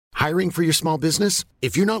Hiring for your small business?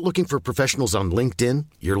 If you're not looking for professionals on LinkedIn,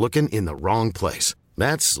 you're looking in the wrong place.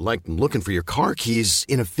 That's like looking for your car keys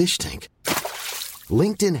in a fish tank.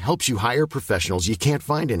 LinkedIn helps you hire professionals you can't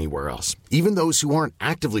find anywhere else, even those who aren't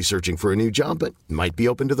actively searching for a new job but might be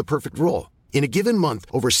open to the perfect role. In a given month,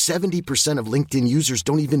 over 70% of LinkedIn users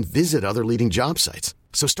don't even visit other leading job sites.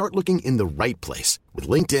 So start looking in the right place. With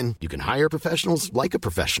LinkedIn, you can hire professionals like a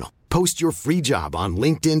professional. Post your free job on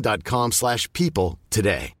linkedin.com/people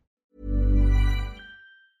today.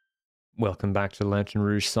 Welcome back to the Lantern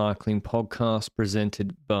Rouge Cycling Podcast,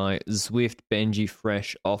 presented by Zwift. Benji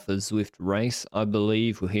fresh off a Zwift race, I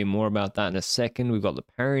believe. We'll hear more about that in a second. We've got the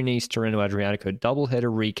Paris-Nice Tirreno-Adriatico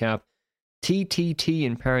doubleheader recap, TTT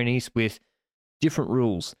in Paris-Nice with different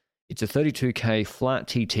rules. It's a 32k flat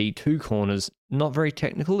TT, 2 corners, not very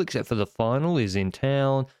technical except for the final is in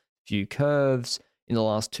town, few curves in the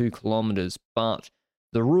last 2 kilometers, but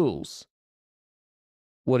the rules,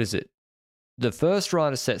 what is it? The first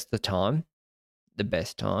rider sets the time, the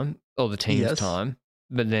best time, or the team's time,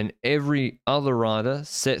 but then every other rider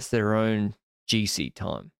sets their own GC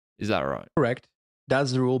time. Is that right? Correct.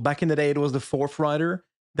 That's the rule. Back in the day, it was the 4th rider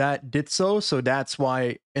that did so. So that's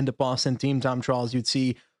why in the past in team time trials, you'd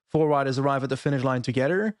see 4 riders arrive at the finish line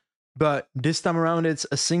together. But this time around, it's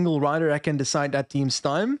a single rider that can decide that team's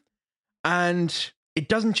time. And it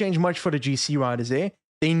doesn't change much for the GC riders, eh?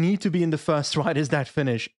 They need to be in the first riders that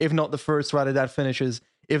finish, if not the first rider that finishes,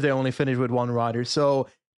 if they only finish with 1 rider. So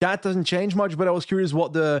that doesn't change much, but I was curious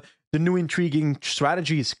what the new intriguing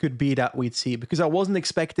strategies could be that we'd see, because I wasn't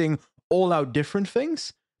expecting all out different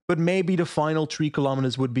things, but maybe the final 3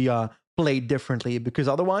 kilometers would be played differently, because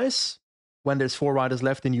otherwise, when there's 4 riders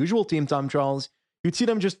left in usual team time trials, you'd see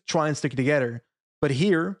them just try and stick together. But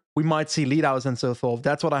here, we might see lead-outs and so forth.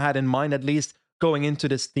 That's what I had in mind, at least going into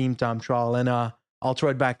this team time trial. And I'll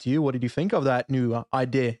throw it back to you. What did you think of that new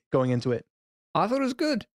idea going into it? I thought it was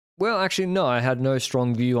good. Well, actually, no, I had no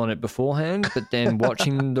strong view on it beforehand, but then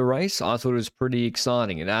watching the race, I thought it was pretty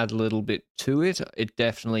exciting. It added a little bit to it. It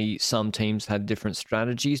definitely, some teams had different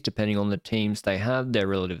strategies depending on the teams they had, their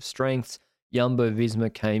relative strengths.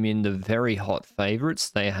 Jumbo-Visma came in the very hot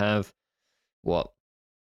favourites. They have,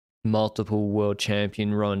 multiple world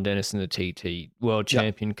champion Ron Dennis in the TT, world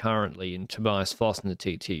champion currently in Tobias Foss in the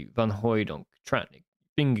TT, Van Hooydonk, Tratnik,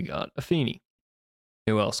 Vingegaard, Affini.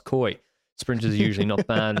 Who else? Coy. Sprinters are usually not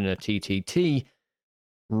bad in a TTT.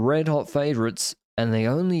 Red hot favourites, and they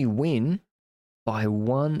only win by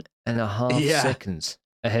 1.5 seconds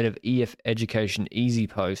ahead of EF Education Easy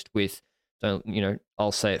Post with,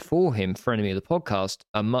 I'll say it for him, frenemy of the podcast,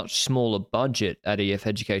 a much smaller budget at EF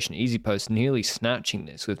Education Easy Post, nearly snatching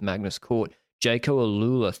this with Magnus Cort. Jaco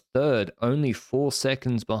Alula third, only 4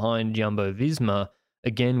 seconds behind Jumbo-Visma,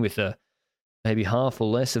 again with maybe half or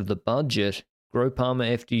less of the budget.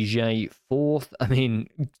 Groupama FDJ fourth. I mean,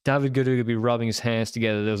 David Godu could be rubbing his hands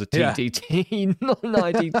together. There was a TTT, not an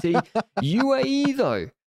ITT. UAE,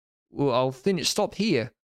 though. Well, I'll stop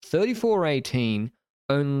here. 34.18,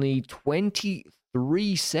 only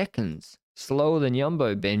 23 seconds slower than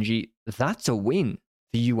Jumbo, Benji. That's a win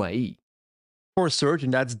for UAE. For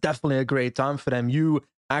certain, that's definitely a great time for them. You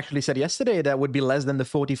actually said yesterday that would be less than the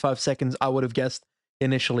 45 seconds I would have guessed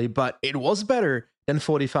initially, but it was better than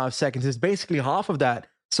 45 seconds. It's basically half of that.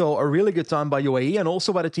 So a really good time by UAE and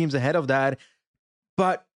also by the teams ahead of that.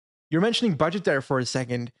 But you're mentioning budget there for a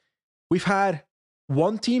second. We've had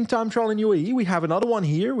one team time trial in UAE. We have another one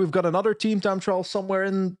here. We've got another team time trial somewhere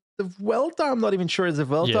in the Vuelta. I'm not even sure it's the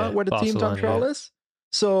Vuelta where the Barcelona, team time trial is.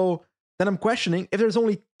 So then I'm questioning, if there's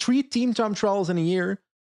only 3 team time trials in a year,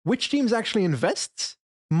 which teams actually invest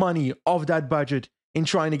money of that budget in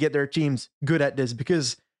trying to get their teams good at this?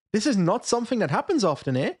 Because this is not something that happens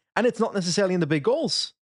often, eh? And it's not necessarily in the big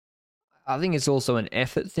goals. I think it's also an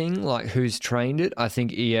effort thing, like who's trained it. I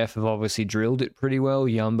think EF have obviously drilled it pretty well.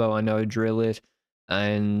 Jumbo, I know, drill it.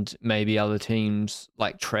 And maybe other teams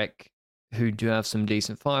like Trek, who do have some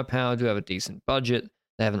decent firepower, do have a decent budget,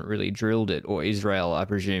 they haven't really drilled it. Or Israel, I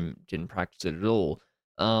presume, didn't practice it at all.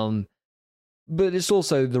 But it's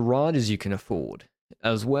also the riders you can afford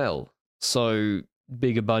as well. So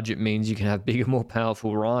bigger budget means you can have bigger, more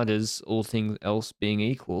powerful riders, all things else being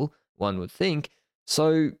equal, one would think.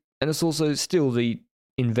 So, and it's also still the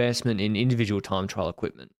investment in individual time trial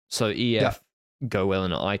equipment. So EF go well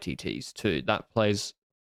in ITTs too. That plays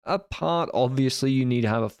a part. Obviously, you need to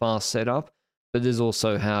have a fast setup, but there's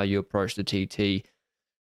also how you approach the TT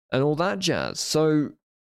and all that jazz. So,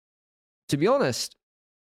 to be honest,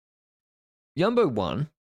 Jumbo won,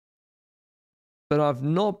 but I've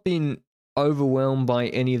not been overwhelmed by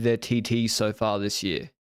any of their TTs so far this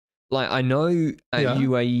year. Like, I know at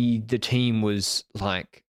UAE, the team was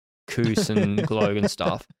like Koos and Gloag and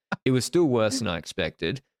stuff, it was still worse than I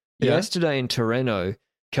expected. Yeah. Yesterday in Tirreno,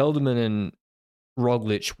 Kelderman and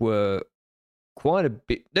Roglic were quite a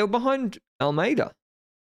bit. They were behind Almeida.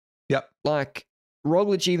 Yep. Like,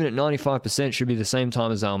 Roglic, even at 95%, should be the same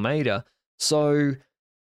time as Almeida. So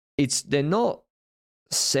they're not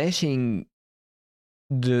setting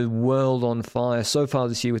the world on fire so far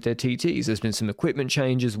this year with their TTs. There's been some equipment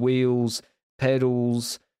changes, wheels,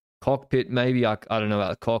 pedals, cockpit. Maybe I don't know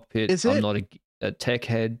about the cockpit. I'm not a tech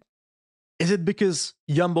head. Is it because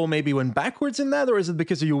Jumbo maybe went backwards in that, or is it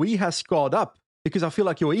because UAE has caught up? Because I feel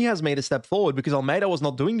like UAE has made a step forward because Almeida was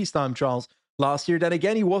not doing these time trials last year. Then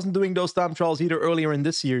again, he wasn't doing those time trials either earlier in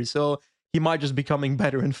this year. So he might just be coming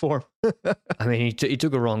better in form. I mean, he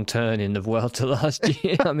took a wrong turn in the Vuelta last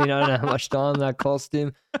year. I mean, I don't know how much time that cost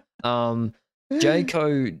him.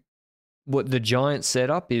 Jayco, what the giant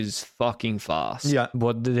setup is fucking fast. Yeah.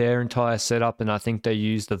 What their entire setup, and I think they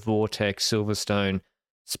use the Vortex Silverstone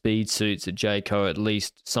speed suits at Jayco. At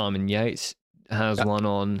least Simon Yates has one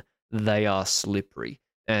on. They are slippery.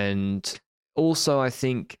 And also, I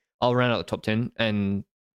think I'll round out the top 10, and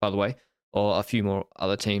by the way, or a few more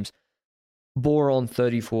other teams. Boron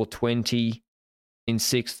 34.20 in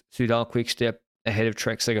 6th. Soudal Quickstep ahead of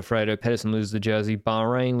Trek Segafredo. Pedersen loses the jersey.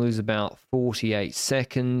 Bahrain lose about 48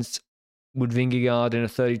 seconds. Would Vingegaard in a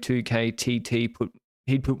 32k TT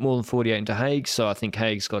he'd put more than 48 into Hague, so I think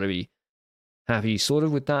Hague's got to be happy sort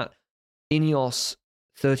of with that. Ineos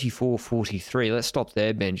 34.43. Let's stop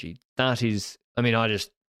there, Benji. That is, I mean,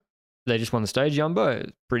 they just won the stage, Jumbo.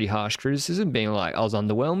 Pretty harsh criticism, being like, I was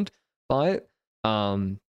underwhelmed by it.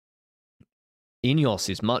 Ineos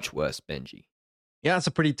is much worse, Benji. Yeah, it's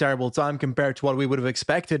a pretty terrible time compared to what we would have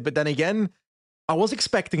expected. But then again, I was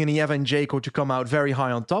expecting Nieve and Jayco to come out very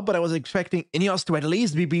high on top, but I was expecting Ineos to at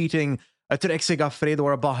least be beating a Trek Segafredo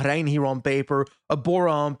or a Bahrain here on paper, a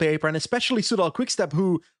Bora on paper, and especially Soudal Quickstep,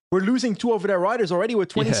 who were losing 2 of their riders already with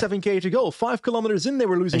 27k to go. 5 kilometers in, they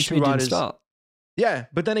were losing 2 riders. Start. Yeah,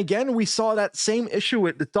 but then again, we saw that same issue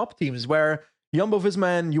with the top teams where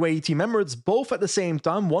Jumbo-Visma and UAE Team Emirates both at the same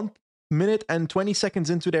time, 1 minute and 20 seconds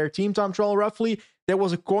into their team time trial roughly, there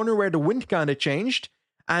was a corner where the wind kind of changed,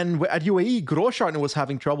 and at UAE, Grosjean was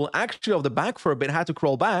having trouble actually off the back for a bit, had to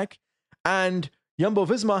crawl back, and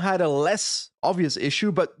Jumbo-Visma had a less obvious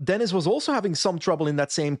issue, but Dennis was also having some trouble in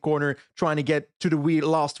that same corner trying to get to the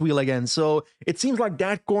last wheel again. So it seems like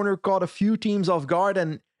that corner caught a few teams off guard,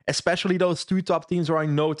 and especially those 2 top teams where I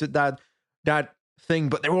noted that thing,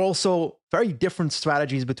 but there were also very different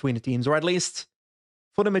strategies between the teams, or at least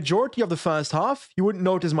for the majority of the first half, you wouldn't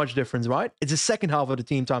notice much difference, right? It's the second half of the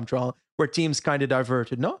team time trial where teams kind of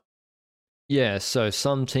diverted, no? Yeah, so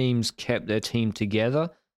some teams kept their team together.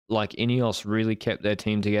 Like Ineos really kept their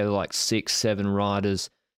team together, like 6-7 riders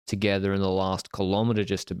together in the last kilometre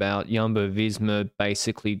just about. Jumbo-Visma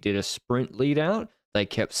basically did a sprint lead out. They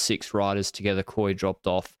kept 6 riders together. Coy dropped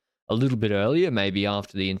off a little bit earlier, maybe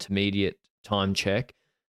after the intermediate time check.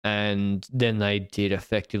 And then they did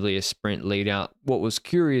effectively a sprint lead out. What was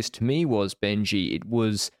curious to me was, Benji, it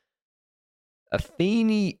was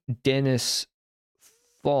Affini, Dennis,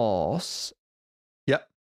 Foss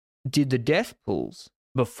did the death pulls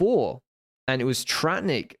before, and it was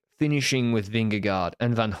Tratnik finishing with Vingegaard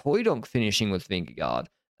and Van Hooijdonk finishing with Vingegaard.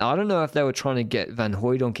 I don't know if they were trying to get Van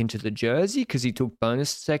Hooijdonk into the jersey because he took bonus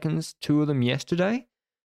seconds, 2 of them yesterday,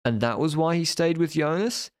 and that was why he stayed with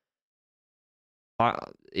Jonas.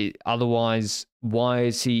 Otherwise,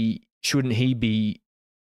 shouldn't he be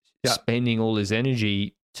spending all his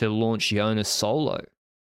energy to launch Jonas solo?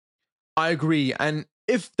 I agree. And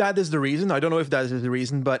if that is the reason, I don't know if that is the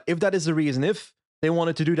reason, but if that is the reason, if they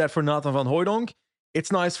wanted to do that for Nathan Van Hooijdonk,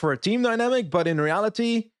 it's nice for a team dynamic, but in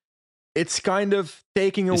reality, it's kind of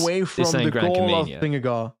taking away from the goal of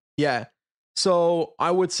Vingegaard. Yeah. So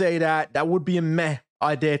I would say that would be a meh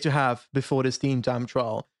idea to have before this team time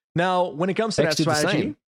trial. Now, when it comes to that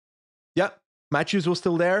strategy, Matthews was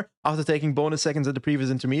still there after taking bonus seconds at the previous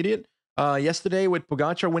intermediate. Yesterday, with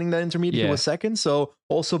Pogacar winning that intermediate, he was second, so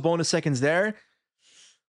also bonus seconds there.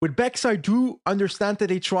 With Bex, I do understand that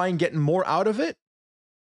they try and get more out of it,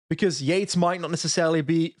 because Yates might not necessarily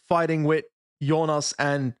be fighting with Jonas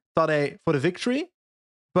and Tadej for the victory,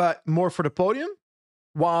 but more for the podium,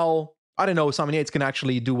 while, I don't know, Simon Yates can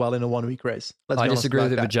actually do well in a 1-week race. I disagree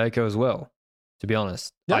with it with Jayco as well, to be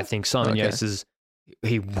honest. Yeah? I think Simon Yates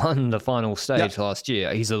he won the final stage last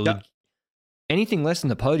year. He's anything less than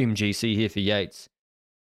the podium GC here for Yates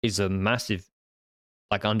is a massive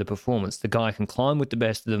underperformance. The guy can climb with the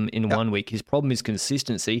best of them in 1 week. His problem is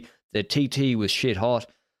consistency. The TT was shit hot.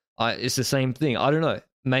 It's the same thing. I don't know.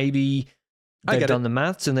 Maybe they've done the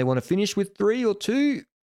maths and they want to finish with 3 or 2.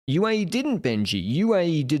 UAE didn't, Benji.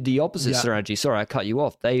 UAE did the opposite strategy. Sorry, I cut you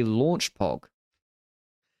off. They launched Pog.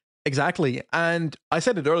 Exactly. And I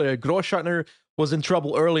said it earlier, Großschartner was in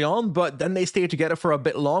trouble early on, but then they stayed together for a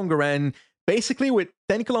bit longer. And basically, with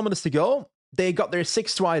 10 kilometers to go, they got their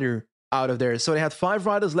sixth rider out of there. So they had 5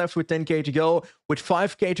 riders left with 10K to go. With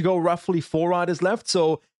 5K to go, roughly 4 riders left.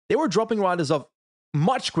 So they were dropping riders off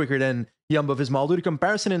much quicker than Jumbo-Visma. I'll do the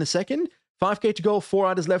comparison in a second. 5K to go, 4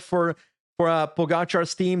 riders left for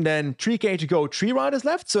Pogacar's team. Then 3K to go, 3 riders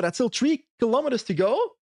left. So that's still 3 kilometers to go.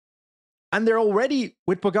 And they're already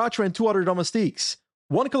with Pogacar and 2 other domestiques.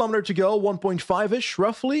 1 kilometer to go, 1.5-ish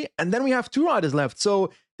roughly. And then we have 2 riders left.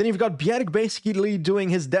 So then you've got Bjerg basically doing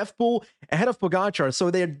his death pool ahead of Pogacar. So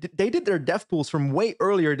they did their death pools from way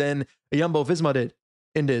earlier than Jumbo-Visma did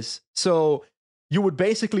in this. So you would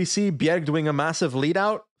basically see Bjerg doing a massive lead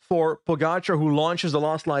out for Pogacar, who launches the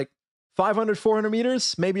last 500, 400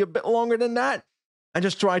 meters, maybe a bit longer than that, and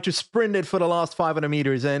just try to sprint it for the last 500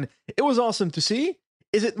 meters. And it was awesome to see.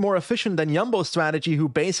 Is it more efficient than Jumbo's strategy, who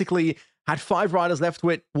basically had 5 riders left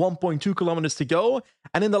with 1.2 kilometers to go,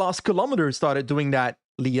 and in the last kilometer started doing that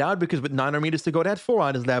lead out, because with 900 meters to go, they had 4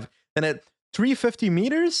 riders left. And at 350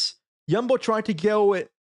 meters, Jumbo tried to go with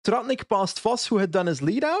Tratnik past Vos, who had done his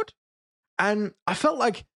lead out, and I felt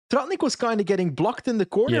like Tratnik was kind of getting blocked in the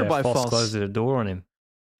corner by Vos. Closed the door on him.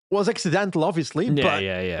 Was accidental, obviously, but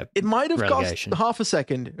it might have relegation. Cost half a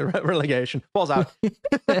second. Relegation. Falls out.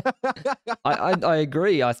 I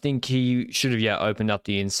agree. I think he should have opened up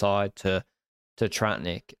the inside to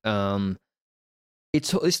Tratnik.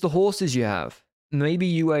 It's the horses you have.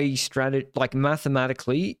 Maybe UAE strategy,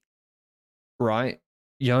 mathematically, right?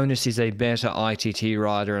 Jonas is a better ITT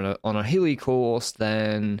rider on a hilly course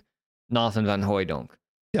than Nathan van Hooijdonk.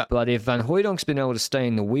 Yeah. But if Van Hooijdonk's been able to stay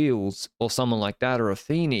in the wheels, or someone like that, or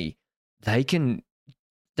Affini,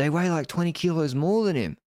 they weigh 20 kilos more than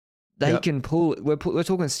him. They can pull. We're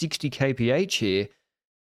talking 60 kph here.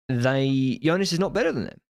 Jonas is not better than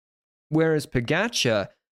them. Whereas Pogacar,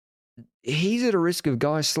 he's at a risk of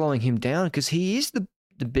guys slowing him down because he is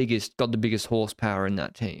got the biggest horsepower in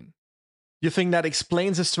that team. You think that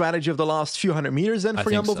explains the strategy of the last few hundred meters then for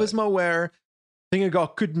Jumbo-Visma, where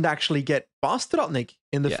Vingegaard couldn't actually get past Tratnik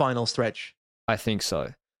in the final stretch? I think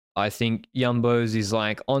so. I think Jumbo's is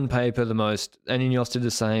on paper the most, and Ineos did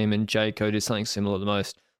the same, and Jayco did something similar the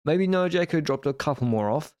most. Maybe Jayco dropped a couple more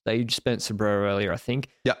off. They spent Sobrero earlier, I think.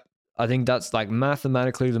 Yeah. I think that's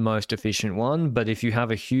mathematically the most efficient one, but if you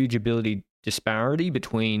have a huge ability disparity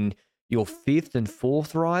between your 5th and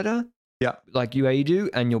 4th rider, like UAE do,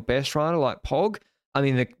 and your best rider like Pog, I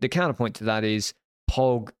mean, the counterpoint to that is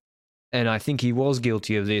Pog, and I think he was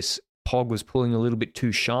guilty of this, Pog was pulling a little bit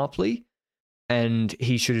too sharply, and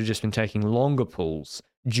he should have just been taking longer pulls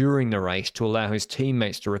during the race to allow his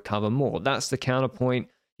teammates to recover more. That's the counterpoint.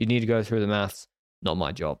 You need to go through the maths. Not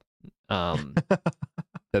my job.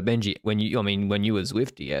 But Benji, when you were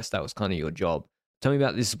Zwift, yes, that was kind of your job. Tell me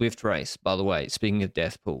about this Zwift race, by the way, speaking of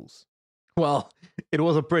death pools. Well, it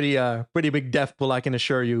was a pretty big death pool, I can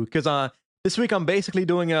assure you, because this week I'm basically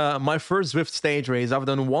doing my first Zwift stage race. I've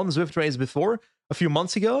done one Zwift race before, a few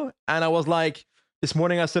months ago, and I was this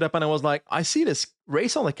morning I stood up and I was I see this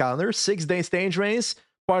race on the calendar, 6-day stage race,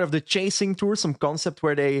 part of the Chasing Tour, some concept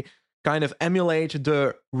where they kind of emulate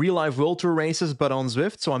the real-life World Tour races, but on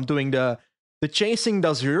Zwift. So I'm doing the Chasing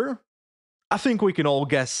d'Azur. I think we can all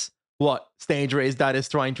guess what stage race that is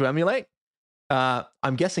trying to emulate.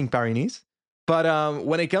 I'm guessing Paris-Nice. But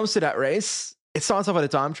when it comes to that race, it starts off at a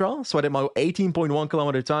time trial. So I did my 18.1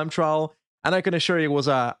 kilometer time trial, and I can assure you it was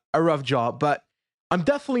a rough job. But I'm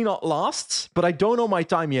definitely not lost, but I don't know my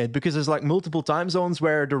time yet because there's multiple time zones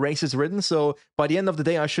where the race is ridden. So by the end of the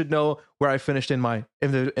day, I should know where I finished in my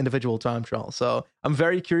individual time trial. So I'm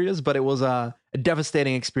very curious, but it was a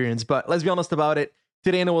devastating experience. But let's be honest about it.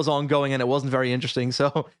 Tirreno was ongoing and it wasn't very interesting.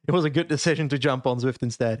 So it was a good decision to jump on Zwift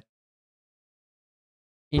instead.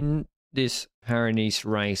 In this Paris-Nice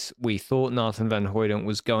race, we thought Nathan van Hooijdonk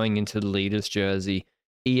was going into the leader's jersey.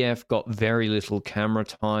 EF got very little camera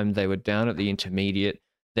time. They were down at the intermediate.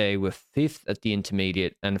 They were 5th at the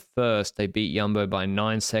intermediate, and first they beat Jumbo by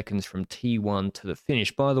 9 seconds from T1 to the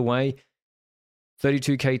finish. By the way,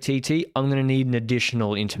 32k TT, I'm going to need an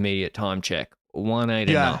additional intermediate time check. 1.8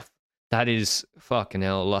 enough. That is fucking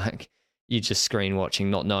hell, you're just screen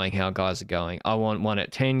watching, not knowing how guys are going. I want one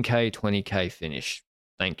at 10k, 20k finish.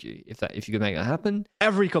 Thank you. If you could make that happen.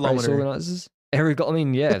 Every kilometer. Organizers.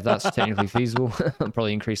 If that's technically feasible,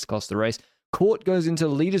 probably increase the cost of the race. Court goes into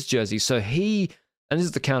the leader's jersey. So and this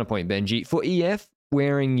is the counterpoint, Benji, for EF,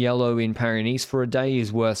 wearing yellow in Paris-Nice for a day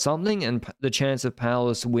is worth something, and the chance of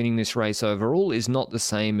Paulus winning this race overall is not the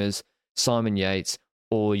same as Simon Yates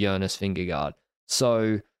or Jonas Vingegaard.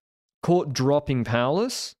 So Court dropping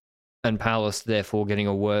Paulus, and Paulus therefore getting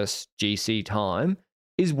a worse GC time,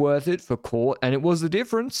 is worth it for Court, and it was the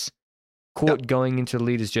difference. Court going into the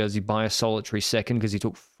leader's jersey by a solitary second because he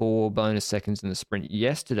took 4 bonus seconds in the sprint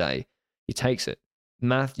yesterday. He takes it.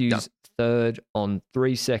 Matthews third on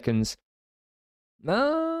 3 seconds.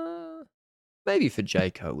 Maybe for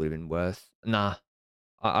Jayco it would have been worth.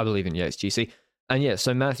 I believe in Yates GC. And yeah,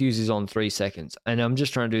 so Matthews is on 3 seconds. And I'm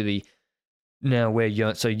just trying to do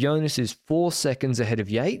so Jonas is 4 seconds ahead of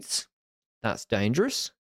Yates. That's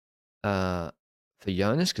dangerous for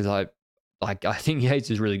Jonas because I think Yates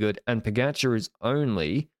is really good. And Pogačar is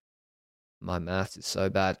only, my maths is so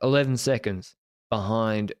bad, 11 seconds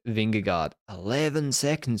behind Vingegaard. 11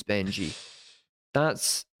 seconds, Benji.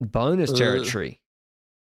 That's bonus territory.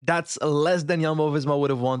 That's less than Jumbo-Visma would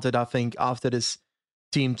have wanted, I think, after this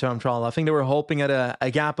team time trial. I think they were hoping at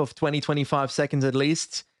a gap of 20, 25 seconds at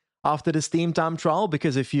least after this team time trial,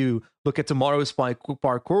 because if you look at tomorrow's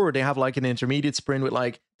parkour, they have like an intermediate sprint with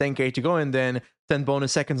like 10k to go and then 10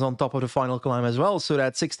 bonus seconds on top of the final climb as well. So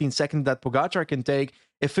that 16 seconds that Pogačar can take,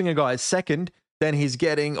 if Vingegaard is second, then he's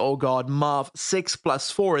getting, Mav 6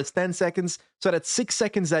 plus 4 is 10 seconds. So that's 6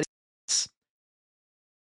 seconds that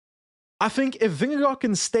I think if Vingegaard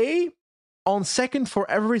can stay on second for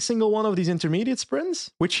every single one of these intermediate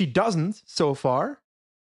sprints, which he doesn't so far,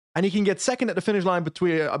 and he can get second at the finish line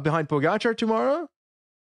behind Pogačar tomorrow,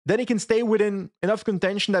 then he can stay within enough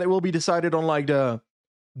contention that it will be decided on like the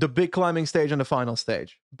big climbing stage and the final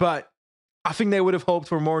stage. But I think they would have hoped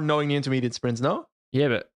for more knowing the intermediate sprints, no? Yeah,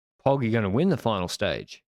 but Poggy going to win the final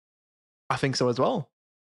stage. I think so as well.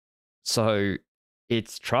 So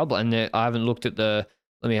it's trouble. And I haven't looked at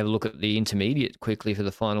let me have a look at the intermediate quickly for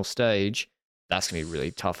the final stage. That's going to be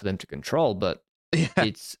really tough for them to control, but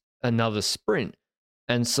it's another sprint.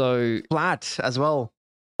 And so... Flat as well.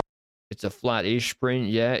 It's a flat-ish sprint,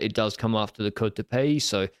 yeah. It does come after the Côte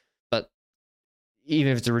d'Épée, but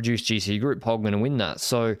even if it's a reduced GC group, Pog going to win that.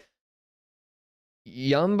 So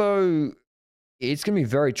Jumbo, it's going to be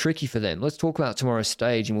very tricky for them. Let's talk about tomorrow's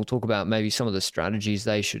stage, and we'll talk about maybe some of the strategies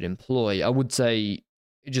they should employ. I would say,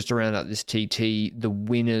 just to round out this TT, the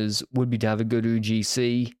winners would be David Gaudu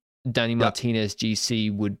GC. Danny Martinez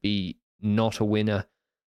GC would be not a winner.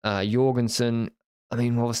 Jorgensen,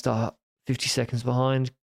 Movistar 50 seconds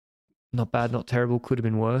behind. Not bad, not terrible. Could have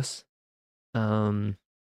been worse. But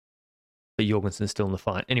Jorgensen's still in the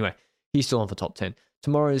fight. Anyway, he's still on for top 10.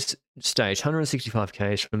 Tomorrow's stage, 165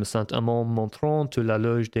 km from Saint-Amand-Montrond to La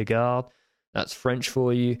Loge des Gardes. That's French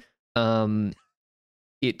for you.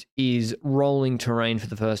 It is rolling terrain for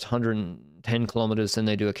the first 110 kilometers. Then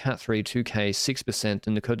they do a Cat 3, 2K, 6%,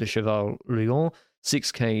 and the Côte de Cheval-Lyon,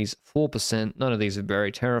 6Ks, 4%. None of these are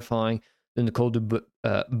very terrifying. Then the Col de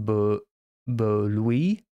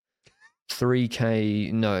Beaulouis,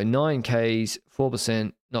 9Ks,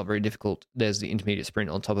 4%, not very difficult. There's the intermediate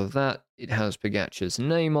sprint on top of that. It has Pogačar's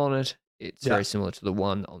name on it. It's very similar to the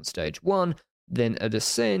one on stage 1. Then a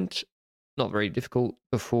descent, not very difficult,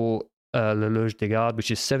 before La Loge des Gardes,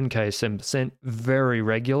 which is 7K, 7%, very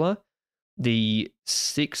regular. The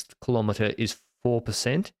 6th kilometer is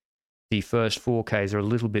 4%. The first 4Ks are a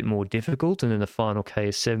little bit more difficult, and then the final K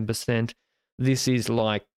is 7%. This is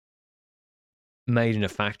like made in a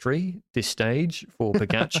factory, this stage, for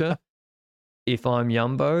Pogačar. If I'm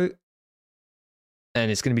Jumbo,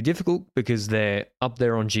 and it's going to be difficult because they're up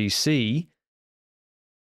there on GC,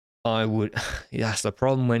 that's the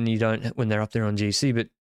problem when they're up there on GC, but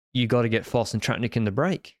you got to get Foss and Tratnik in the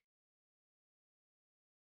break.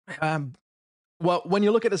 Well, when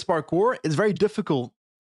you look at this parkour, it's very difficult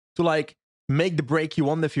to make the break you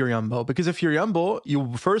want if you're Jumbo. Because if you're Jumbo,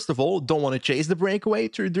 you first of all don't want to chase the breakaway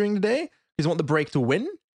during the day. You want the break to win.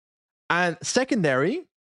 And secondary,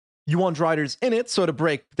 you want riders in it so the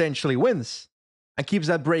break potentially wins and keeps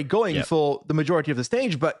that break going for the majority of the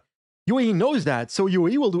stage. But UAE knows that. So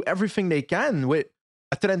UAE will do everything they can with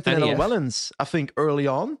a Trentin and Wellens, I think, early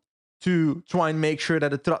on to try and make sure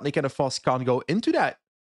that a Tratnik and a Foss can't go into that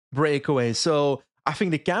breakaway. So I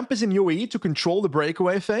think the camp is in UAE to control the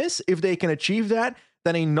breakaway phase. If they can achieve that,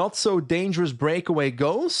 then a not so dangerous breakaway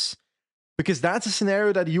goes, because that's a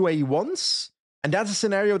scenario that UAE wants, and that's a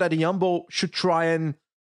scenario that the Jumbo should try and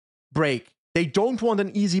break. They don't want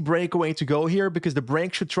an easy breakaway to go here because the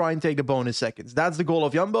break should try and take the bonus seconds. That's the goal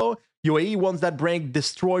of Jumbo. UAE wants that break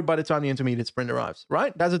destroyed by the time the intermediate sprint arrives,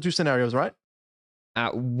 right? That's the two scenarios, right?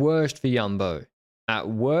 At worst for Jumbo, at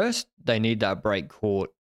worst, they need that break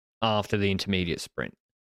caught after the intermediate sprint.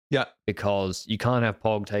 Yeah. Because you can't have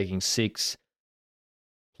Pog taking 6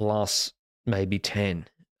 plus maybe 10.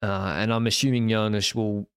 And I'm assuming Jonas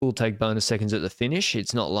will take bonus seconds at the finish.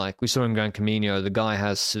 It's not like we saw in Gran Camino, the guy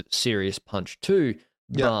has serious punch too,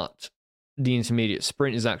 but the intermediate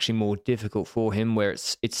sprint is actually more difficult for him, where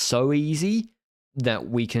it's so easy that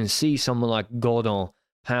we can see someone like Godin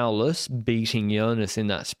powerless beating Jonas in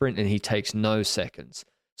that sprint and he takes no seconds.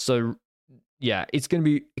 So yeah, it's going to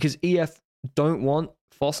be, because EF don't want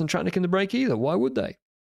Foss and Tratnik in the break either. Why would they?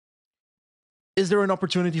 Is there an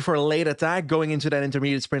opportunity for a late attack going into that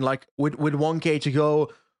intermediate sprint, like with 1K to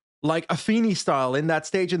go, like Affini style in that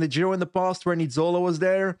stage in the Giro in the past where Nizzolo was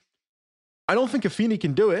there? I don't think Affini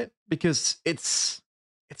can do it because it's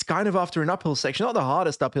kind of after an uphill section, not the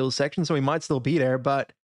hardest uphill section, so he might still be there.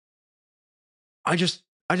 But I just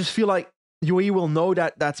feel like UAE will know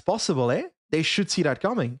that that's possible. They should see that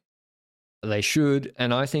coming. They should,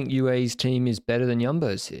 and I think UAE's team is better than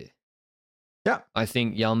Jumbo's here. Yeah. I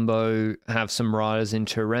think Jumbo have some riders in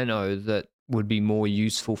Tirreno that would be more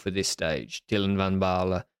useful for this stage. Dylan van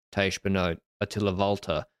Baarle, Thijs Benoot, Attila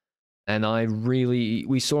Valter. And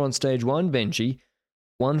we saw on stage 1, Benji,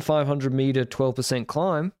 500 meter, 12%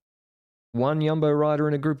 climb, one Jumbo rider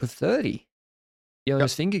in a group of 30,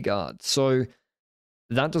 Jonas Vingegaard. So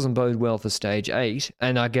that doesn't bode well for stage 8.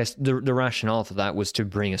 And I guess the rationale for that was to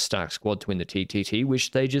bring a stacked squad to win the TTT,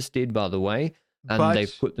 which they just did, by the way. And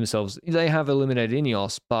they have eliminated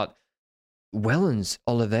Ineos, but Wellens,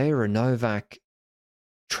 Oliveira, Novak,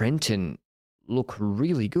 Trentin look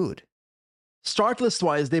really good. Start list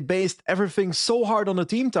wise, they based everything so hard on the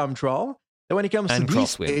team time trial that when it comes to these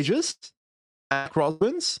stages, and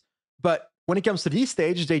crosswinds, but when it comes to these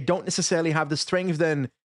stages, they don't necessarily have the strength then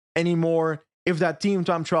anymore if that team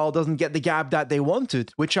time trial doesn't get the gap that they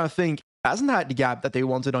wanted, which I think hasn't had the gap that they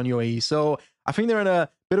wanted on UAE. So I think they're in a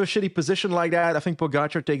bit of a shitty position like that. I think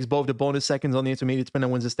Pogacar takes both the bonus seconds on the intermediate sprint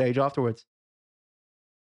and wins the stage afterwards.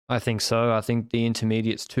 I think so. I think the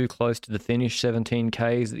intermediate's too close to the finish, 17 Ks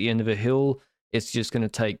at the end of a hill. It's just going to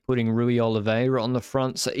take putting Rui Oliveira on the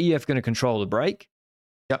front. So EF going to control the break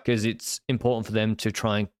because it's important for them to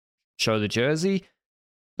try and show the jersey.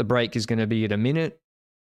 The break is going to be at a minute.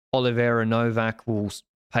 Oliveira and Novak will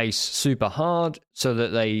pace super hard so that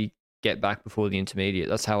they get back before the intermediate.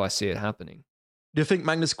 That's how I see it happening. Do you think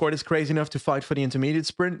Magnus Kort is crazy enough to fight for the intermediate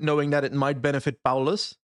sprint, knowing that it might benefit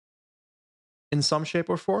Paulus in some shape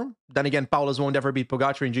or form? Then again, Paulus won't ever beat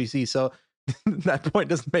Pogacar in GC, so that point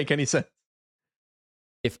doesn't make any sense.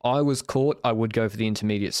 If I was Kort, I would go for the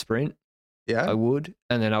intermediate sprint. Yeah. I would.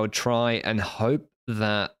 And then I would try and hope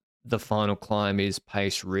that the final climb is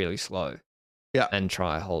paced really slow. Yeah. And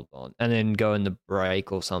try hold on. And then go in the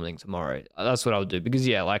break or something tomorrow. That's what I would do. Because,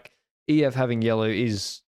 like, EF having yellow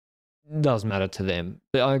does matter to them.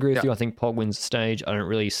 But I agree with you. I think Pog wins the stage. I don't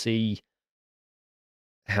really see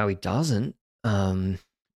how he doesn't.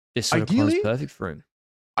 This sort of climb's perfect for him.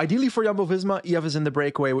 Ideally for Jumbo-Visma, EF is in the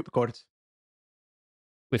breakaway with Kort.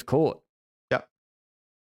 With Kort? Yeah.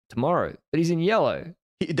 Tomorrow. But he's in yellow.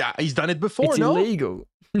 He's done it before, it's illegal.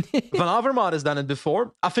 Van Avermaet has done it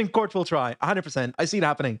before. I think Kort will try. 100%. I see it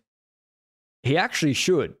happening. He actually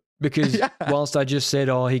should. Because whilst I just said,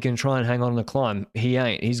 he can try and hang on the climb, he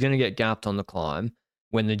ain't. He's going to get gapped on the climb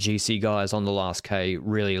when the GC guys on the last K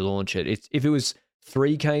really launch it. If it was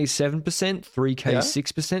 3K 7%, 3K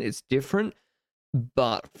 6%, it's different.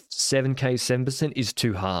 But 7K 7% is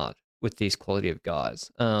too hard with this quality of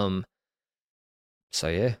guys. So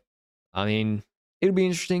yeah, I mean, it'll be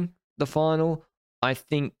interesting. The final, I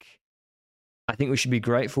think we should be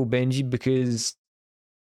grateful, Benji, because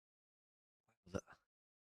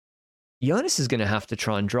Jonas is going to have to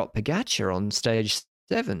try and drop Pogacar on stage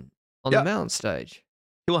 7 on the mountain stage.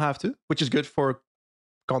 He'll have to, which is good for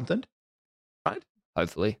content, right?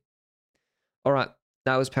 Hopefully. All right,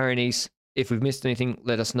 that was Paris-Nice. If we've missed anything,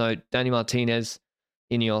 let us know. Danny Martinez,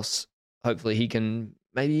 Ineos. Hopefully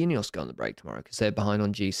maybe Ineos go on the break tomorrow because they're behind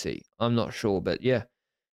on GC. I'm not sure, but yeah.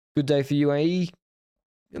 Good day for UAE.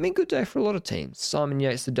 I mean, good day for a lot of teams. Simon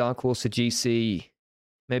Yates, the dark horse of GC.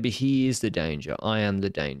 Maybe he is the danger. I am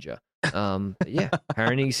the danger. But yeah,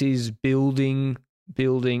 Paris-Nice is building,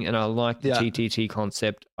 and I like the TTT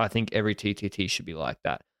concept. I think every TTT should be like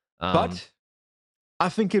that. But I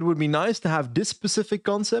think it would be nice to have this specific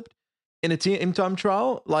concept in a team time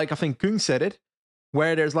trial. Like I think Kung said it,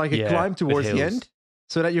 where there's like a climb towards the end,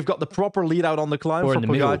 so that you've got the proper lead out on the climb for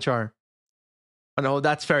Pogacar. I know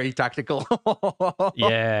that's very tactical.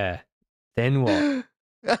 Yeah. Then what?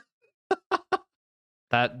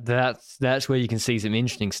 That's where you can see some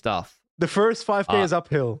interesting stuff. The first 5K is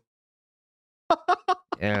uphill.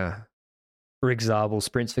 Yeah. Rick Zabel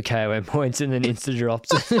sprints for KOM points and then insta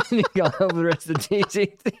drops and got over the rest of the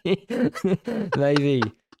TTT. Maybe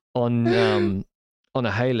on on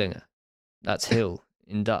a Heilinger. That's hill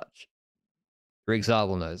in Dutch. Rick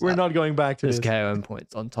Zabel knows We're that. not going back to There's this. KOM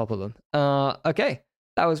points on top of them. Okay,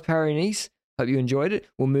 that was Paris-Nice. Hope you enjoyed it.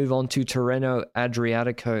 We'll move on to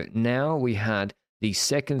Tirreno-Adriatico now. We had the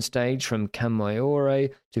second stage from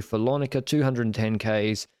Camaiore to Follonica, 210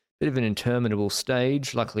 Ks. Bit of an interminable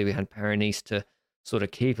stage. Luckily, we had Paris-Nice to sort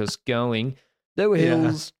of keep us going. There were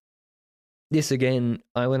hills. This again,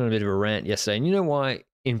 I went on a bit of a rant yesterday. And you know why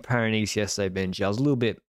in Paris-Nice yesterday, Benji, I was a little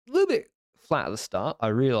bit flat at the start. I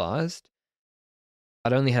realized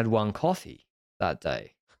I'd only had one coffee that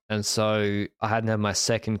day. And so I hadn't had my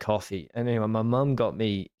second coffee. And anyway, my mum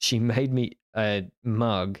she made me a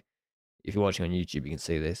mug. If you're watching on YouTube, you can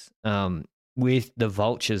see this. With the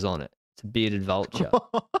vultures on it. It's a bearded vulture.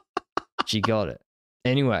 She got it.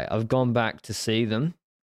 Anyway, I've gone back to see them.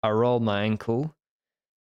 I rolled my ankle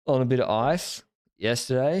on a bit of ice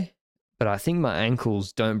yesterday. But I think my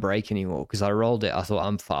ankles don't break anymore because I rolled it. I thought,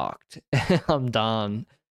 I'm fucked. I'm done.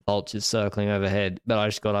 Vultures circling overhead. But I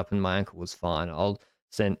just got up and my ankle was fine. I'll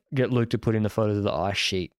get Luke to put in the photos of the ice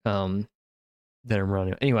sheet that I'm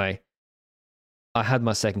running. Anyway, I had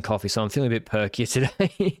my second coffee, so I'm feeling a bit perkier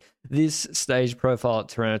today. This stage profile at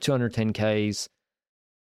Tirreno, 210 Ks.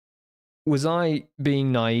 Was I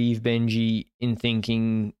being naive, Benji, in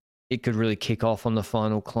thinking it could really kick off on the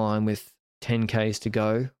final climb with 10 Ks to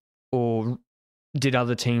go? Or did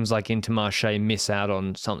other teams like Intermarché miss out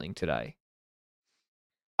on something today?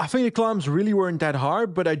 I think the climbs really weren't that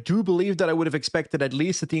hard, but I do believe that I would have expected at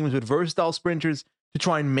least the teams with versatile sprinters to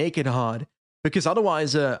try and make it hard. Because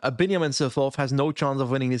otherwise, a Binyam and so forth has no chance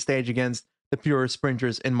of winning the stage against the pure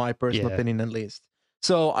sprinters, in my personal opinion, at least.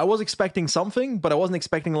 So I was expecting something, but I wasn't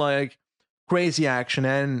expecting like crazy action.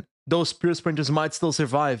 And those pure sprinters might still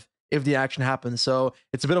survive if the action happens. So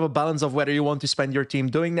it's a bit of a balance of whether you want to spend your team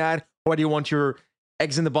doing that, or whether you want your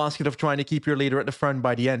eggs in the basket of trying to keep your leader at the front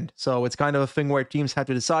by the end. So it's kind of a thing where teams had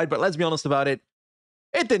to decide. But let's be honest about it.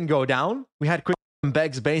 It didn't go down. We had Chris and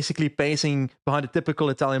Beggs basically pacing behind the typical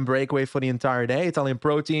Italian breakaway for the entire day, Italian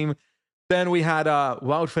pro team. Then we had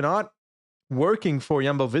Wout van Aert working for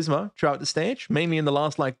Jumbo-Visma throughout the stage, mainly in the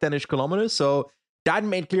last like 10-ish kilometers. So that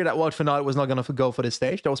made clear that Wout van Aert was not going to go for this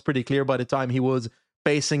stage. That was pretty clear by the time he was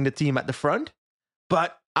pacing the team at the front.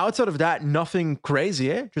 But outside of that, nothing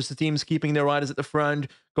crazy, eh? Just the teams keeping their riders at the front,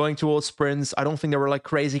 going towards sprints. I don't think there were like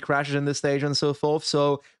crazy crashes in this stage and so forth.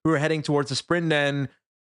 So we were heading towards the sprint. And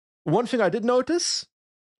one thing I did notice,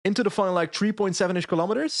 into the final like 3.7-ish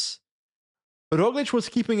kilometers, Roglic was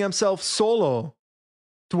keeping himself solo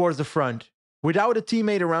towards the front without a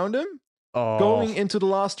teammate around him going into the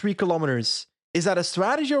last 3 kilometers. Is that a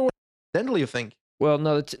strategy or what you think? Well,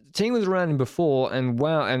 no, the team was around him before, and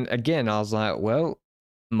wow, and again, I was like, well,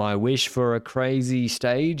 my wish for a crazy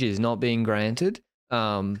stage is not being granted.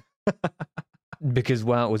 Because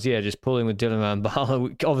Wout was, just pulling with Dylan Van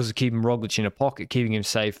Baarle, obviously keeping Roglic in a pocket, keeping him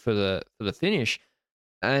safe for the finish.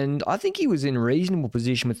 And I think he was in reasonable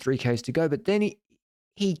position with 3 Ks to go, but then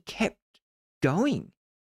he kept going.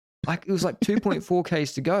 Like, it was like 2.4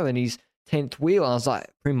 Ks to go, and he's 10th wheel. I was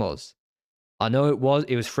like, Primoz, I know it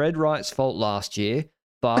was Fred Wright's fault last year,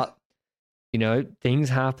 but, things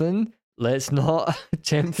happen. Let's not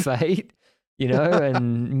tempt fate,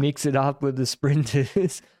 and mix it up with the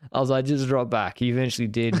sprinters. I was like, just drop back. He eventually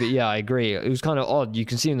did, but yeah, I agree. It was kind of odd. You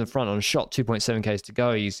can see in the front on a shot, 2.7 Ks to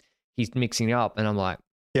go. He's mixing it up, and I'm like,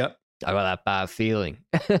 yep, I got that bad feeling.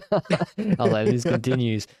 I was like, this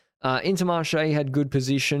continues. Intermarché had good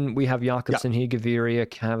position. We have Jakobsen here, Gaviria,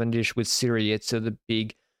 Cavendish with Sirietza,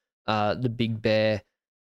 the big bear.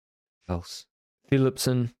 Who else?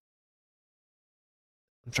 Philipsen.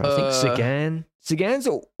 I'm trying to think. Sagan. Sagan's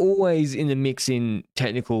always in the mix in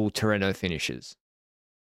technical Tirreno finishes.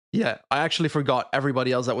 Yeah, I actually forgot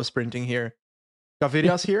everybody else that was sprinting here.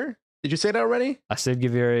 Gaviria's here? Did you say that already? I said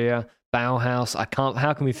Gaviria. Bauhaus.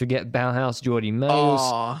 How can we forget Bauhaus? Jordi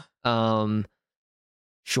Meus.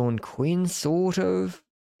 Sean Quinn, sort of.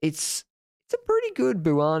 It's a pretty good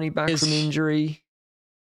Buani back from injury.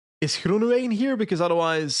 Is Groenewegen here? Because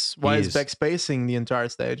otherwise, why is Beck spacing the entire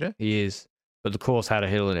stage? Eh? He is. But the course had a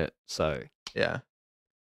hill in it, so... Yeah.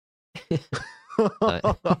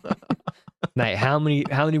 Mate, how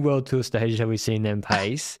many World Tour stages have we seen them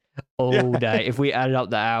pace all day? If we added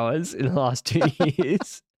up the hours in the last 2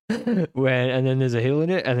 years, and then there's a hill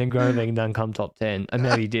in it, and then Groenewegen done come top 10. I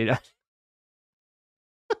maybe did.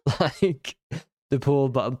 Like, the poor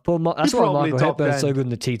that's why Michael Hepburn's so good in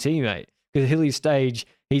the TT, mate. Because Hilly's stage,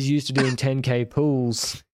 he's used to doing 10K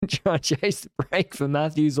pools, trying to chase the break for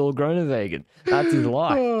Matthews or Groenewegen. That's his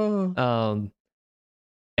life.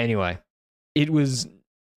 Anyway, it was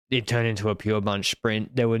it turned into a pure bunch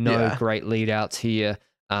sprint. There were no great lead outs here.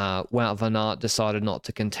 Wout van Aert decided not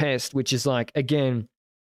to contest, which is like, again,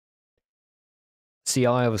 see,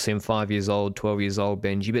 I obviously am 5 years old, 12 years old,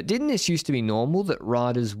 Benji, but didn't this used to be normal that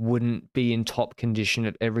riders wouldn't be in top condition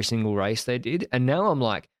at every single race they did? And now I'm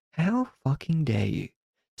like, how fucking dare you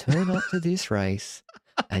turn up to this race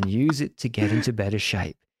and use it to get into better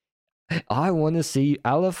shape? I want to see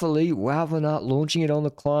Alaphilippe, Wout van Aert launching it on the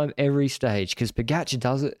climb every stage because Pogacar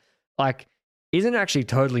does it. Like, isn't it actually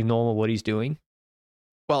totally normal what he's doing?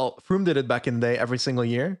 Well, Froome did it back in the day every single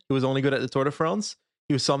year. He was only good at the Tour de France.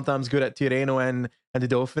 He was sometimes good at Tirreno and the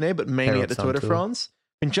Dauphiné, but mainly at the Tour de France.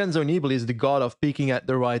 Vincenzo Nibali is the god of peaking at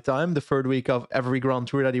the right time, the third week of every Grand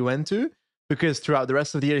Tour that he went to, because throughout the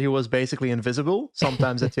rest of the year, he was basically invisible.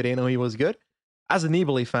 Sometimes at Tirreno, he was good. As a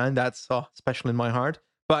Nibali fan, that's special in my heart.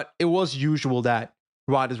 But it was usual that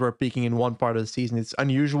riders were peaking in one part of the season. It's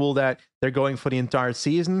unusual that they're going for the entire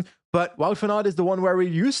season. But Wout van Aert is the one where we're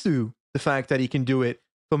used to the fact that he can do it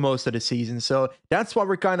for most of the season. So that's why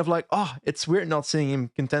we're kind of like, it's weird not seeing him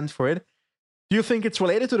contend for it. Do you think it's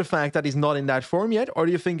related to the fact that he's not in that form yet? Or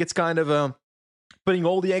do you think it's kind of putting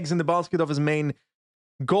all the eggs in the basket of his main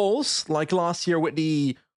goals, like last year with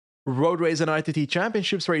the road race and ITT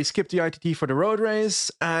championships where he skipped the ITT for the road race,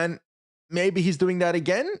 and maybe he's doing that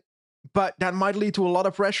again, but that might lead to a lot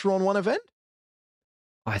of pressure on one event?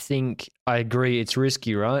 I think I agree. It's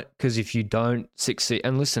risky, right? Because if you don't succeed,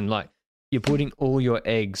 and listen, like, you're putting all your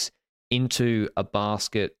eggs into a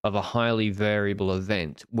basket of a highly variable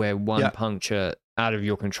event where one puncture out of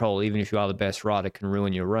your control, even if you are the best rider, can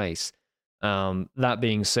ruin your race. That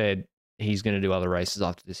being said, he's going to do other races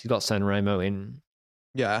after this. He's got San Remo in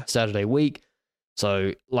Saturday week.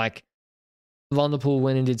 So, like, Van der Poel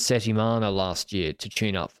went and did Settimana last year to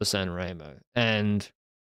tune up for San Remo. And,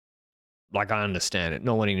 like, I understand it,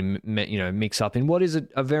 not wanting to, mix up in what is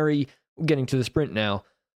a very, getting to the sprint now,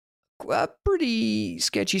 a pretty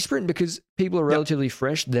sketchy sprint because people are relatively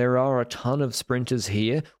fresh. There are a ton of sprinters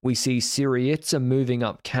here. We see Syriza moving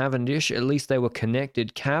up Cavendish. At least they were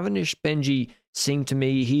connected. Cavendish, Benji, seemed to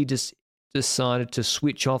me, he just decided to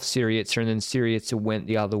switch off Syriza, and then Syriza went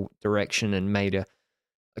the other direction and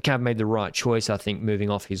Cav made the right choice, I think, moving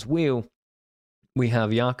off his wheel. We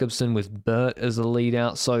have Jakobsen with Bert as a lead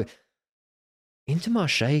out. So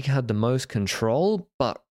Intermarché had the most control,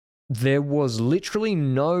 but there was literally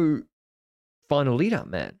no final lead-up,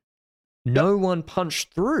 man. No one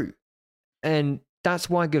punched through. And that's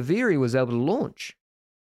why Gaviria was able to launch.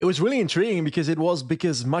 It was really intriguing because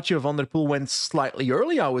Mathieu van der Poel went slightly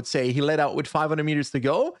early, I would say. He led out with 500 meters to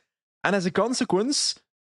go. And as a consequence,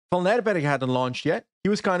 Van Lerberg hadn't launched yet. He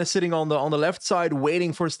was kind of sitting on the left side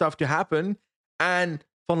waiting for stuff to happen. And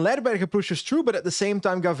Van Lerberg pushes through, but at the same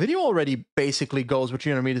time, Gaviria already basically goes with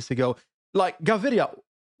 300 meters to go. Like, Gaviria,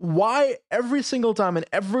 why every single time in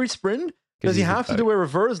every sprint does he have to do a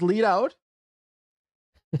reverse lead out?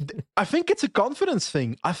 I think it's a confidence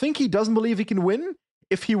thing. I think he doesn't believe he can win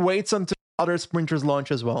if he waits until other sprinters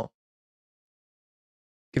launch as well.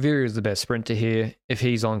 Gaviria is the best sprinter here. If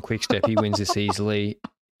he's on quick step, he wins this easily.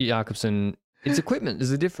 Jakobsen, it's equipment. There's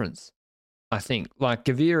a difference, I think. Like,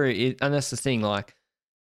 Gaviria, and that's the thing, like,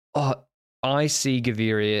 I see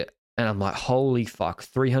Gaviria and I'm like, holy fuck,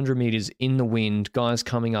 300 meters in the wind, guys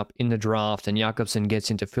coming up in the draft, and Jakobsen gets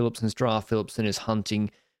into Philipsen's draft. Philipsen is hunting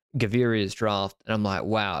Gaviria's draft. And I'm like,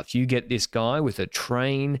 wow, if you get this guy with a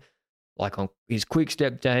train, like on his quick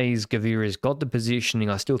step days, Gaviria's got the positioning.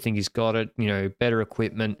 I still think he's got it, better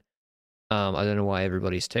equipment. I don't know why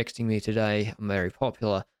everybody's texting me today. I'm very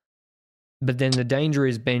popular. But then the danger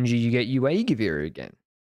is, Benji, you get UAE Gaviria again.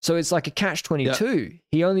 So it's like a catch-22. Yep.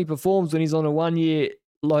 He only performs when he's on a 1-year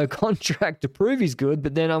low contract to prove he's good,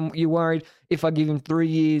 but then you're worried if I give him 3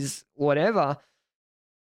 years, whatever,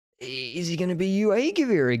 is he going to be UAE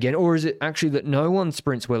Gaviria again? Or is it actually that no one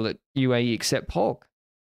sprints well at UAE except Pog?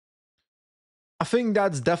 I think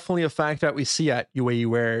that's definitely a fact that we see at UAE,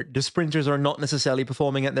 where the sprinters are not necessarily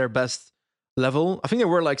performing at their best level. I think there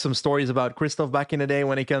were like some stories about Christoph back in the day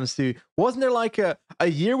when it comes to, wasn't there like a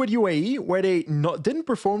year with UAE where they didn't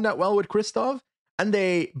perform that well with Christoph and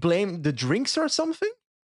they blamed the drinks or something?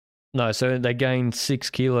 No, so they gained 6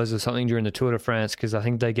 kilos or something during the Tour de France because I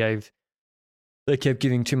think they kept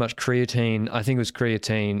giving too much creatine. I think it was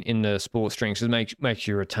creatine in the sports drinks. It makes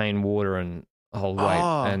you retain water and hold weight,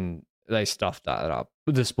 and they stuffed that up.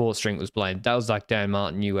 The sports drink was blamed. That was like Dan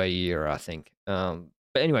Martin UAE era, I think.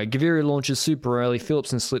 But anyway, Gaviria launches super early.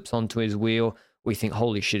 Philipsen slips onto his wheel. We think,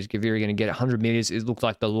 holy shit, is Gaviria going to get 100 meters? It looked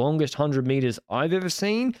like the longest 100 meters I've ever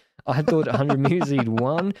seen. I thought 100 meters he'd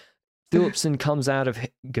won. Philipsen comes out of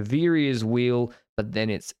Gaviria's wheel, but then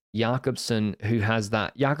it's Jakobsen who has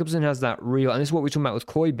that. Jakobsen has that real, and this is what we're talking about with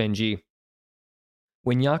Koi, Benji.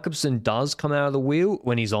 When Jakobsen does come out of the wheel,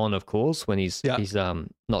 when he's on, of course, when he's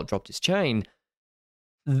not dropped his chain,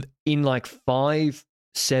 in like 5-7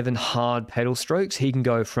 hard pedal strokes, he can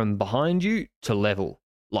go from behind you to level,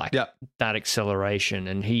 like that acceleration,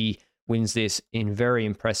 and he wins this in very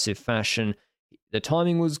impressive fashion. The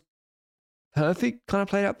timing was perfect, kind of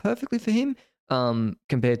played out perfectly for him,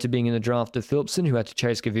 compared to being in the draft of Philipsen, who had to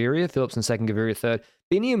chase Gaviria. Philipsen second, Gaviria third.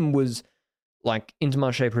 Biniam was like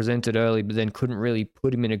Intermarché presented early, but then couldn't really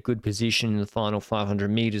put him in a good position in the final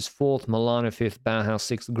 500 meters. Fourth, Milano fifth, Bauhaus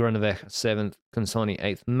sixth, Groeneweg seventh, Consoni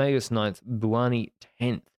eighth, Mayus ninth, Buani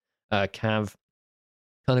 10th. Cav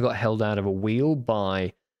kind of got held out of a wheel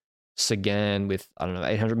by Sagan with,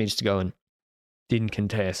 800 meters to go and didn't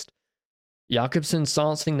contest. Jakobsen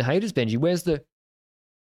silencing the haters, Benji. Where's the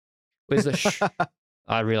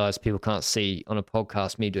I realize people can't see on a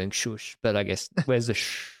podcast me doing shush, but I guess where's the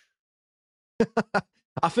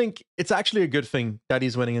I think it's actually a good thing that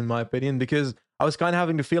he's winning, in my opinion, because I was kind of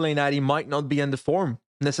having the feeling that he might not be in the form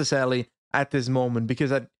necessarily at this moment,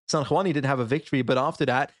 because at San Juan he did have a victory, but after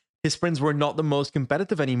that his sprints were not the most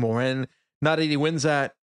competitive anymore. And now that he wins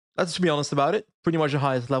at, let's be honest about it, pretty much the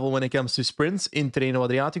highest level when it comes to sprints in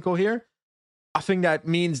Tirreno-Adriatico here, I think that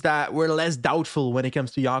means that we're less doubtful when it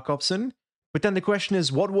comes to Jakobsen. But then the question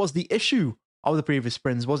is, what was the issue of the previous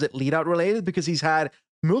sprints? Was it lead out related? Because he's had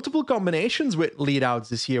multiple combinations with lead outs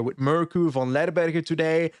this year, with Murku, Von Lederberger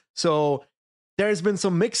today. So there's been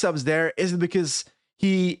some mix-ups there. Is it because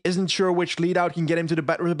he isn't sure which lead out can get him to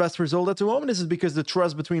the best result at the moment? Is it because the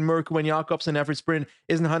trust between Murku and Jakobsen every sprint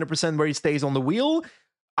isn't 100% where he stays on the wheel?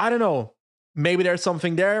 I don't know. Maybe there's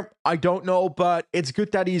something there. I don't know, but it's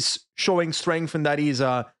good that he's showing strength and that he's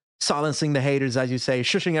silencing the haters, as you say,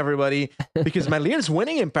 shushing everybody, because Merlier's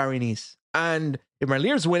winning in Paris-Nice. And if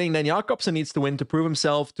Merlier's winning, then Jakobsen needs to win to prove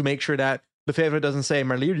himself, to make sure that Lefebvre doesn't say,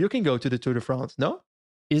 Merlier, you can go to the Tour de France. No?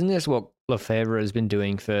 Isn't this what Lefebvre has been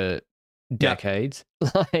doing for decades?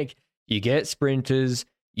 Yeah. Like, you get sprinters,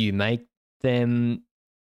 you make them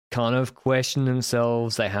kind of question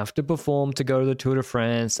themselves. They have to perform to go to the Tour de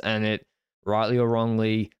France, and it, rightly or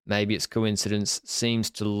wrongly, maybe it's coincidence, seems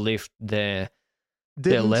to lift their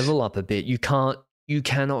level up a bit. You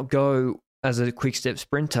cannot go as a quick step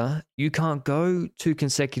sprinter. You can't go 2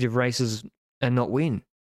 consecutive races and not win.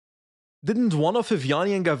 Didn't one of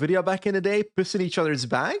Viviani and Gaviria back in the day piss in each other's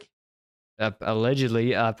bag?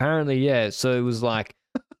 Allegedly, apparently, yeah. So it was like,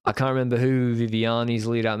 I can't remember who Viviani's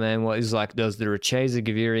lead up man was. It was like, there was the Richeza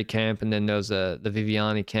Gaviria camp, and then there was the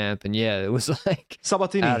Viviani camp, and yeah, it was like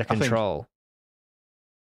Sabatini, out of control.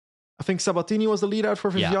 I think Sabatini was the lead out for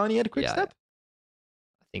Viviani at Quick Step.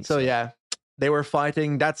 I think so. Yeah, they were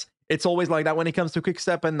fighting. It's always like that when it comes to Quick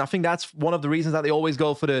Step, and I think that's one of the reasons that they always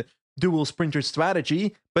go for the dual sprinter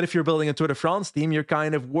strategy. But if you're building a Tour de France team, you're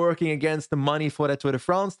kind of working against the money for that Tour de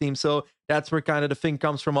France team. So that's where kind of the thing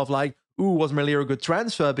comes from of like, ooh, was Merlier a good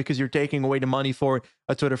transfer? Because you're taking away the money for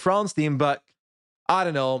a Tour de France team. But I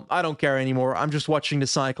don't know. I don't care anymore. I'm just watching the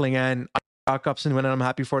cycling, and Jakobsen win, and I'm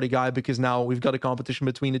happy for the guy because now we've got a competition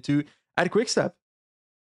between the two at Quick Step.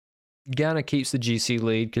 Ganna keeps the GC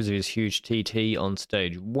lead because of his huge TT on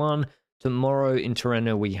stage 1. Tomorrow in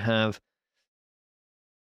Tirreno we have,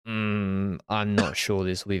 I'm not sure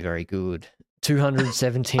this will be very good,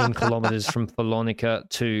 217 kilometers from Follonica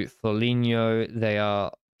to Foligno. They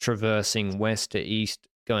are traversing west to east,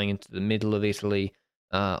 going into the middle of Italy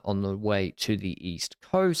on the way to the east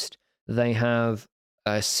coast. They have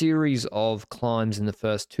a series of climbs in the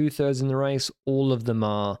first 2/3 in the race. All of them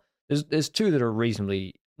are, there's 2 that are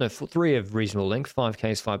reasonably, no, 3 of reasonable length,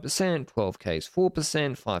 5Ks 5%, 12Ks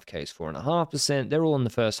 4%, 5Ks 4.5%. They're all in the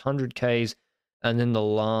first 100Ks. And then the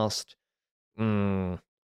last, God,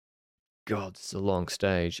 it's a long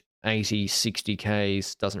stage, 80,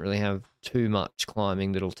 60Ks, doesn't really have too much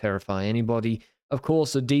climbing that'll terrify anybody. Of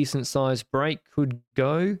course, a decent-sized break could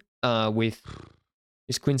go with,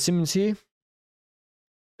 is Quinn Simmons here?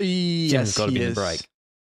 Yes, Simmons got to be in is. the break.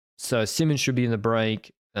 So Simmons should be in the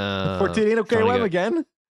break. For Tirreno-KOM again?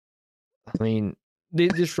 I mean,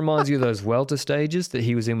 this reminds you of those Welter stages that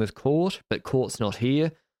he was in with Court, but Court's not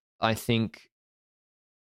here. I think,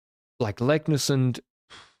 like, Leknesund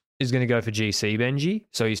is going to go for GC, Benji.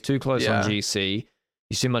 So he's too close on GC.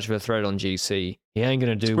 He's too much of a threat on GC. He ain't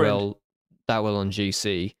going to do that well on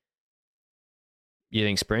GC. You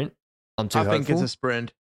think sprint? I'm too hopeful. I think it's a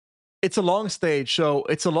sprint. It's a long stage, so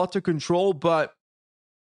it's a lot to control, but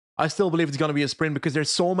I still believe it's going to be a sprint because there's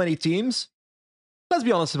so many teams. Let's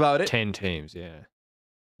be honest about it. 10 teams, yeah.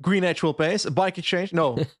 Green Edge will pace. Bike exchange?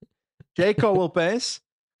 No. Jayco will pace.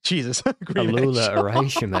 Jesus. Alula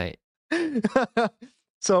erasure, mate.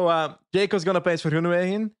 So Jayco's going to pace for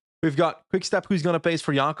Groenewegen. We've got Quickstep, who's going to pace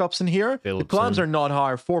for Jacobsen here. Philipsen. The climbs are not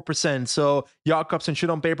hard, 4%. So Jacobsen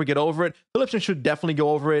should on paper get over it. Philipsen should definitely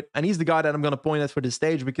go over it. And he's the guy that I'm going to point at for this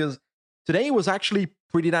stage because today was actually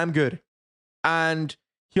pretty damn good. And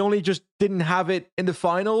he only just didn't have it in the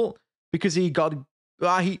final because he got...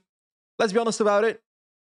 let's be honest about it.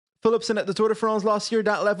 Philipsen at the Tour de France last year,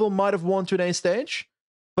 that level might have won today's stage.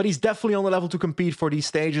 But he's definitely on the level to compete for these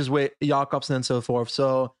stages with Jacobsen and so forth.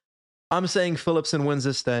 So I'm saying Philipsen wins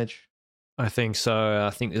this stage. I think so.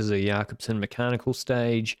 I think this is a Jacobsen mechanical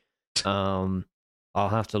stage. I'll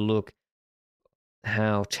have to look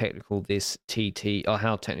how technical this TT, or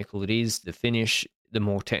how technical it is. The finish, the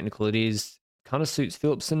more technical it is, kind of suits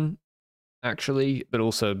Philipsen, actually, but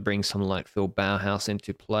also brings someone like Phil Bauhaus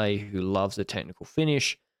into play, who loves a technical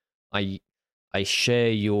finish. I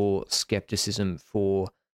share your skepticism for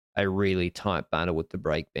a really tight battle with the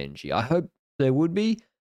break, Benji. I hope there would be,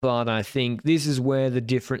 but I think this is where the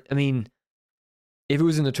different... I mean, if it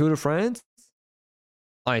was in the Tour de France,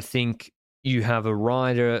 I think you have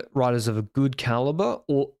riders of a good caliber,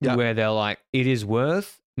 or where they're like, it is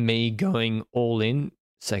worth me going all in.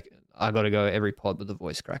 I got to go every pod with the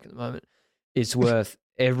voice crack at the moment. It's worth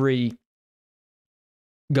going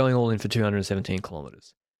all in for 217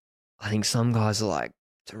 kilometers. I think some guys are like,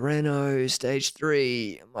 Tirreno, stage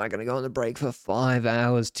 3, am I going to go on the break for 5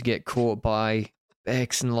 hours to get caught by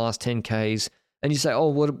X in the last 10Ks? And you say, oh,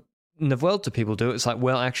 what in the Vuelta people do? It's like,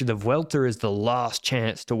 well, actually, the Vuelta is the last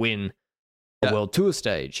chance to win a World Tour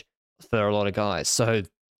stage for a lot of guys. So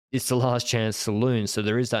it's the last chance saloon. So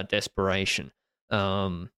there is that desperation.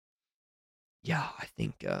 I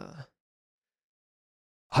think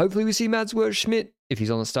hopefully we see Mads Schmidt if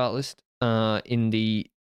he's on the start list in the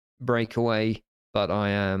breakaway, but I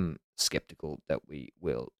am skeptical that we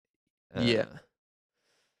will. Oh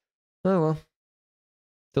well.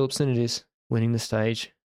 Philipsen it is, winning the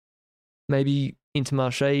stage. Maybe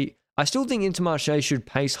Intermarché. I still think Intermarché should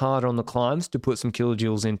pace harder on the climbs to put some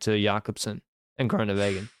kilojoules into Jacobsen and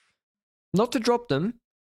Groenewegen. Not to drop them.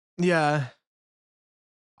 Yeah.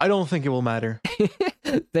 I don't think it will matter.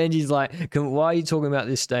 Benji's like, why are you talking about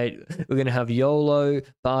this state? We're going to have Yolo,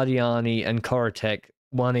 Bardiani, and Korotek,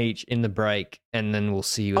 one each in the break, and then we'll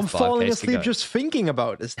see you with 5Ks to go. I'm falling asleep just thinking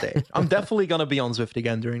about this stage. I'm definitely going to be on Zwift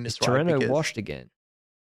again during this ride. Tirreno washed again?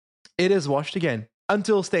 It is washed again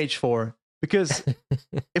until stage 4. Because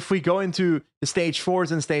if we go into the stage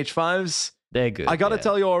 4s and stage 5s, they're good. I got to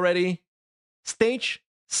tell you already, stage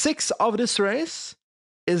 6 of this race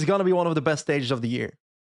is going to be one of the best stages of the year.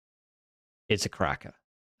 It's a cracker.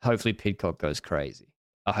 Hopefully Pidcock goes crazy.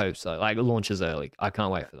 I hope so. Like, it launches early. I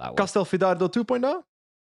can't wait for that one. Castelfidardo 2.0?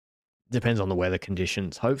 Depends on the weather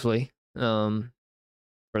conditions, hopefully, for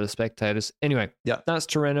the spectators. Anyway, that's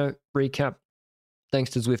Tirreno recap. Thanks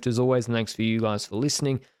to Zwift as always, and thanks for you guys for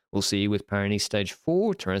listening. We'll see you with Pyrenees Stage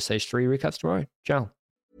 4, Tirreno Stage 3 recaps tomorrow. Ciao.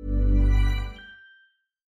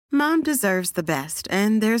 Mom deserves the best,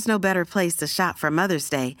 and there's no better place to shop for Mother's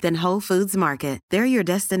Day than Whole Foods Market. They're your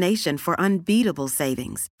destination for unbeatable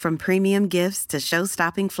savings, from premium gifts to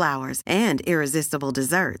show-stopping flowers and irresistible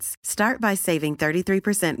desserts. Start by saving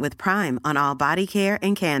 33% with Prime on all body care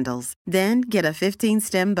and candles. Then get a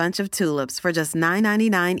 15-stem bunch of tulips for just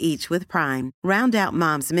 $9.99 each with Prime. Round out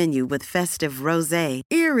Mom's menu with festive rosé,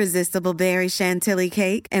 irresistible berry chantilly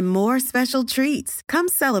cake, and more special treats. Come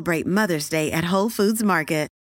celebrate Mother's Day at Whole Foods Market.